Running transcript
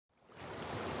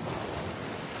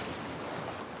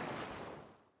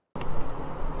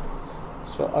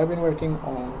So I've been working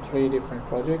on 3 different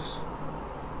projects,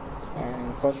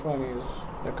 and first one is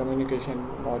the communication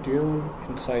module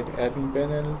inside admin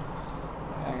panel,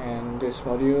 and this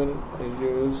module is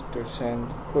used to send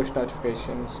push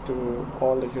notifications to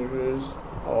all the users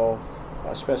of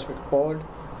a specific pod.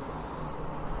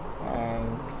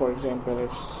 And for example,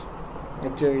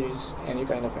 if there is any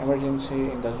kind of emergency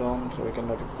in the zone, so we can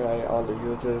notify all the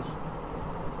users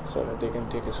so that they can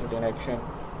take a certain action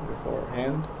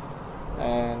beforehand.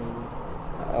 And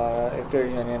if there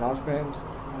is any announcement,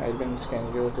 admins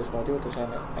can use this module to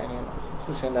send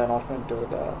an announcement to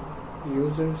the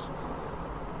users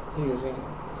using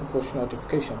a push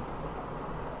notification.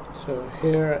 So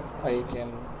here I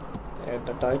can add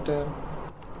the title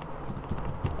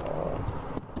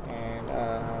and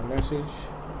a message,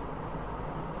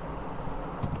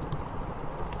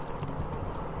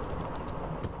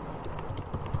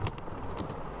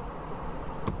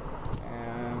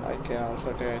 and I can also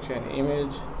attach an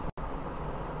image,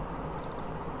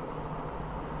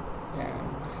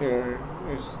 and here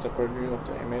is the preview of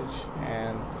the image,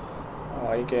 and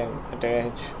I can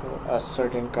attach a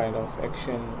certain kind of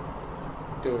action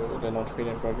to the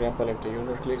notification. For example, if the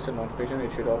user clicks the notification,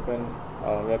 it should open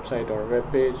a website or a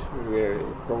web page where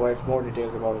it provides more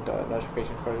details about the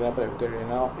notification. For example, if there is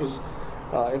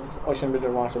if Ocean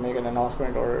Builder wants to make an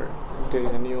announcement, or if there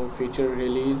is a new feature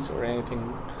release or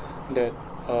anything that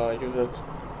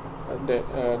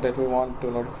that we want to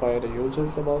notify the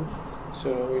users about,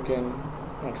 so we can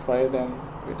notify them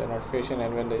with the notification,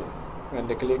 and when they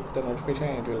click the notification,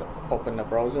 it will open the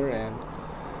browser, and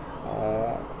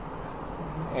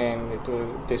it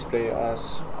will display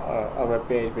us a web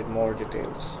page with more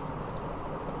details.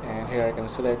 And here I can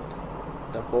select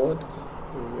the pod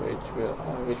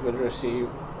which will receive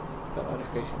the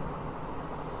notification,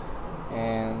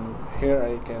 and here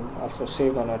I can also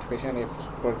save the notification. If,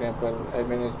 for example,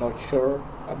 admin is not sure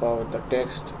about the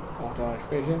text of the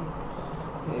notification,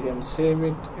 you can save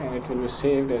it, and it will be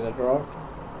saved as a draft.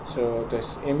 So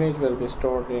this image will be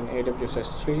stored in AWS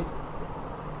S3,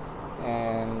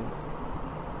 and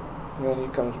when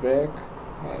it comes back,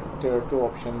 and there are 2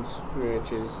 options,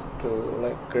 which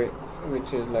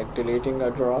is like deleting a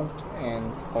draft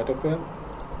and autofill.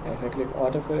 And if I click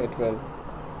autofill, it will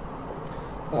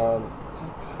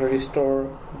restore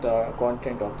the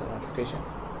content of the notification,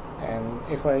 and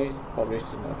if I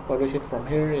publish it from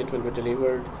here, it will be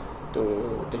delivered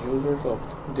to the users of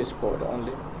this pod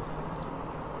only.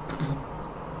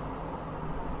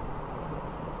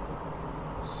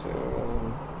 So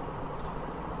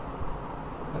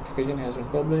notification has been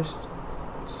published.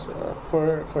 So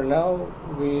for now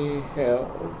we have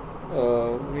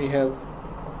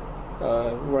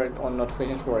worked on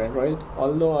notifications for Android,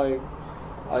 although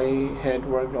I had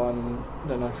worked on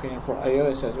the notification for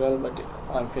iOS as well, but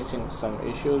I'm facing some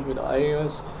issues with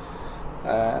iOS,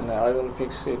 and I will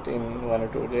fix it in 1 or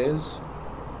 2 days.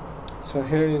 So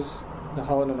here is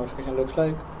how the notification looks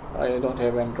like. I don't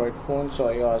have Android phone, so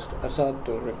I asked Asad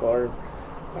to record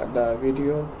the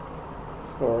video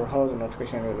for how the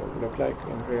notification will look like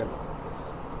in real.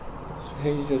 So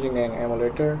he's using an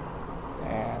emulator,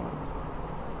 and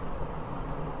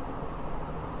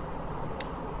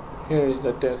here is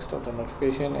the text of the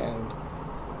notification, and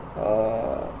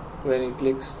when he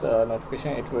clicks the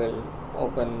notification, it will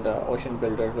open the Ocean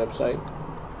Builder website,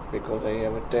 because I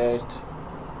have attached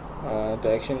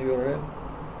the action URL.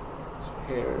 So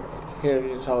here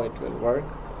is how it will work.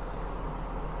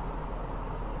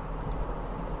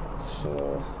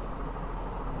 So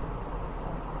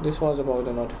this was about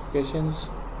the notifications,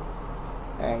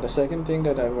 and the second thing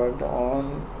that I worked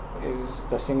on is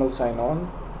the single sign-on.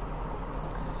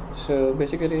 So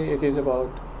basically it is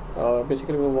about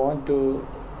basically we want the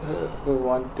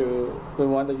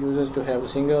users to have a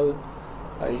single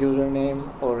username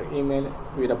or email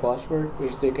with a password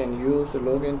which they can use to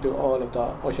log into all of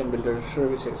the Ocean Builder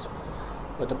services.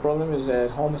 But the problem is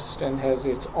that Home Assistant has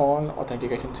its own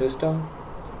authentication system,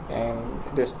 and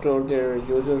they store their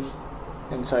users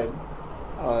inside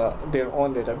their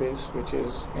own database, which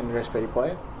is in Raspberry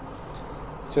Pi.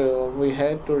 So we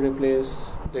had to replace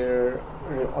their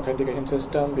authentication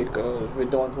system, because we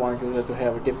don't want users to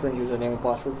have a different username and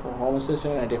password for Home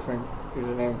Assistant and a different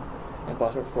username and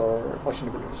password for Ocean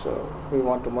Builder. So we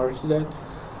want to merge that.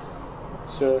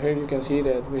 So here you can see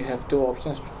that we have 2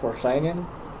 options for sign-in.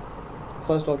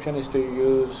 First option is to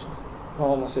use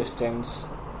Home Assistant's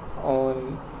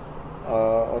own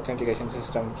authentication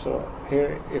system. So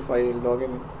here, if I log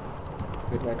in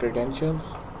with my credentials,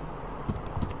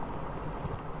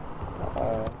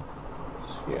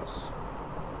 yes,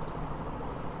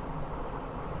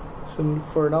 So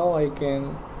for now I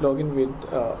can log in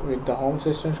with the home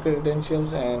system's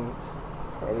credentials and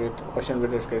with Ocean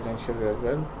Builder's credentials as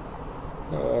well.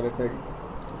 Let me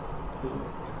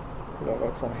log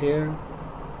out from here.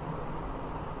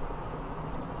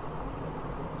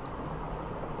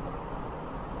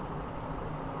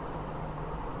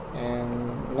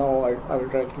 And now I will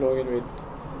try to log in with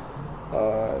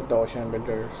the Ocean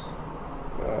Builder's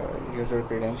user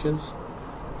credentials.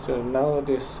 So now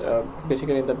this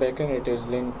basically in the backend it is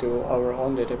linked to our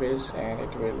own database and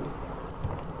it will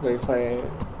verify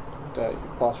the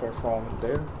password from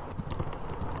there.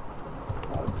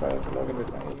 I'll try to log in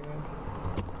with my email.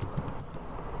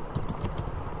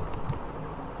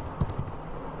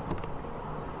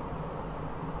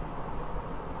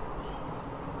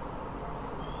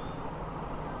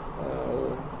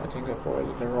 I think I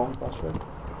provided the wrong password.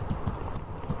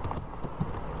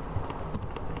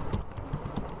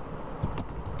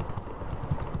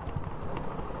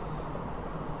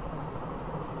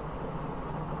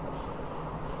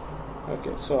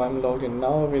 Okay, so I'm logged in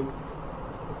now with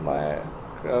my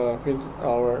with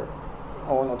our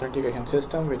own authentication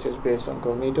system, which is based on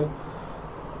Cognito.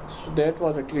 So that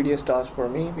was a tedious task for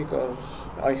me because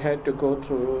I had to go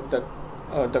through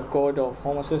the code of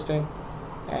Home Assistant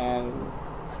and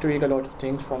tweak a lot of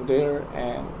things from there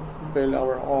and build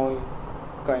our own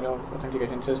kind of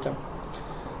authentication system.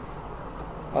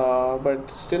 But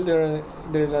still there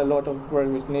is a lot of work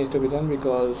which needs to be done,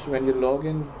 because when you log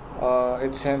in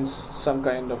it sends some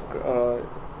kind of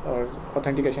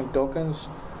authentication tokens,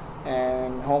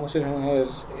 and Home Assistant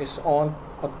has its own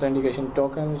authentication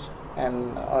tokens,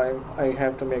 and I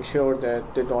have to make sure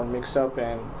that they don't mix up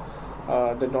and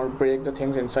they don't break the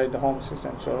things inside the Home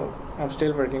Assistant. So I'm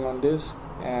still working on this,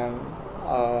 and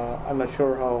I'm not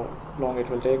sure how long it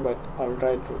will take, but I will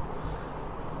try to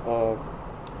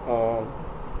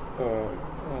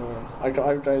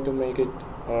I'll try to make it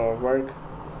work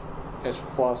as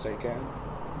fast I can.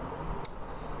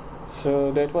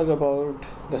 So that was about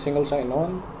the single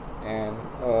sign-on and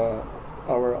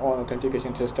our own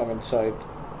authentication system inside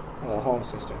Home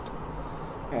Assistant.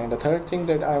 And the third thing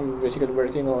that I'm basically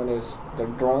working on is the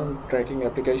drone tracking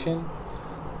application.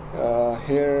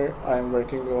 Here I'm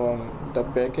working on the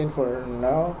backend for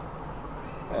now,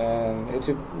 and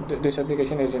this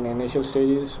application is in initial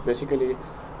stages. Basically,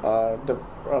 the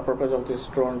purpose of this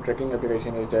drone tracking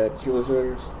application is that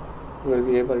users will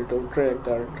be able to track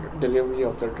the delivery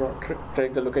of the drone,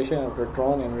 track the location of the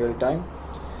drone in real time.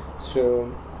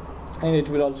 So, and it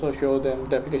will also show them,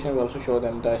 the application will also show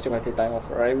them the estimated time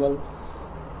of arrival.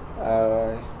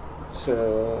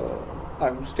 So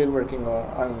I'm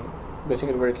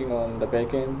basically working on the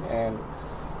backend, and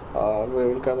we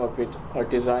will come up with a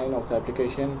design of the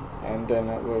application, and then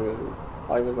I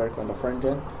will work on the front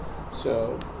end.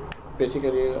 So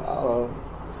basically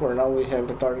for now we have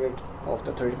the target of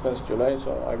the 31st July,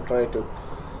 so I'll try to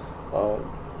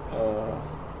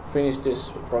finish this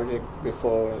project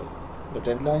before the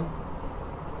deadline.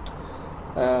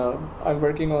 I'm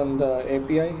working on the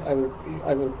API.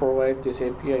 I will provide this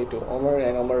API to Omar,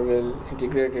 and Omar will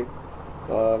integrate it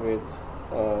with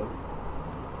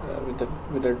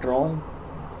the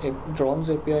drones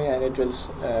API, and it will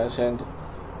send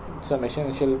some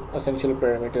essential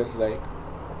parameters like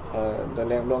the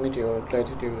longitude,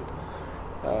 latitude,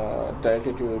 the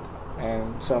altitude,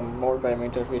 and some more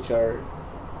parameters which are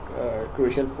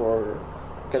crucial for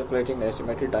calculating the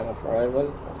estimated time of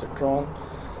arrival of the drone.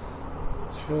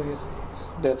 So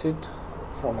that's it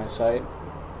from my side.